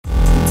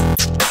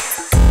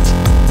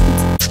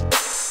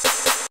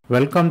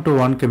Welcome to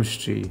One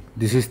Chemistry.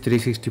 This is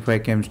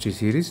 365 Chemistry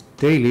series.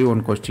 Daily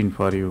one question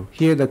for you.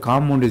 Here the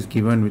compound is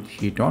given with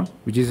ketone,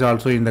 which is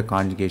also in the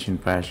conjugation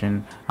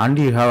fashion, and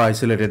you have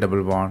isolated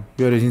double bond.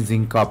 You are using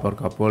zinc copper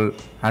couple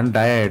and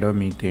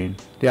diiodomethane.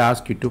 They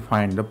ask you to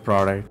find the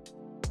product.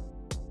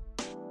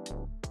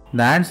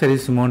 The answer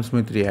is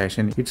Simmons-Smith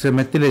reaction. It's a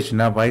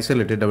methylation of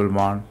isolated double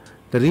bond.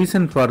 The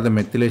reason for the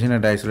methylation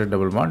at isolated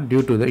double bond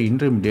due to the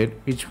intermediate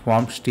which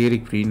forms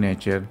steric free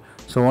nature.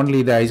 So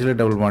only the isolated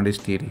double bond is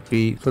steric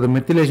free. So the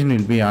methylation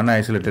will be on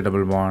isolated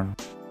double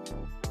bond.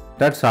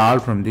 That's all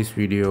from this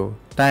video.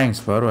 Thanks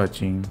for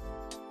watching.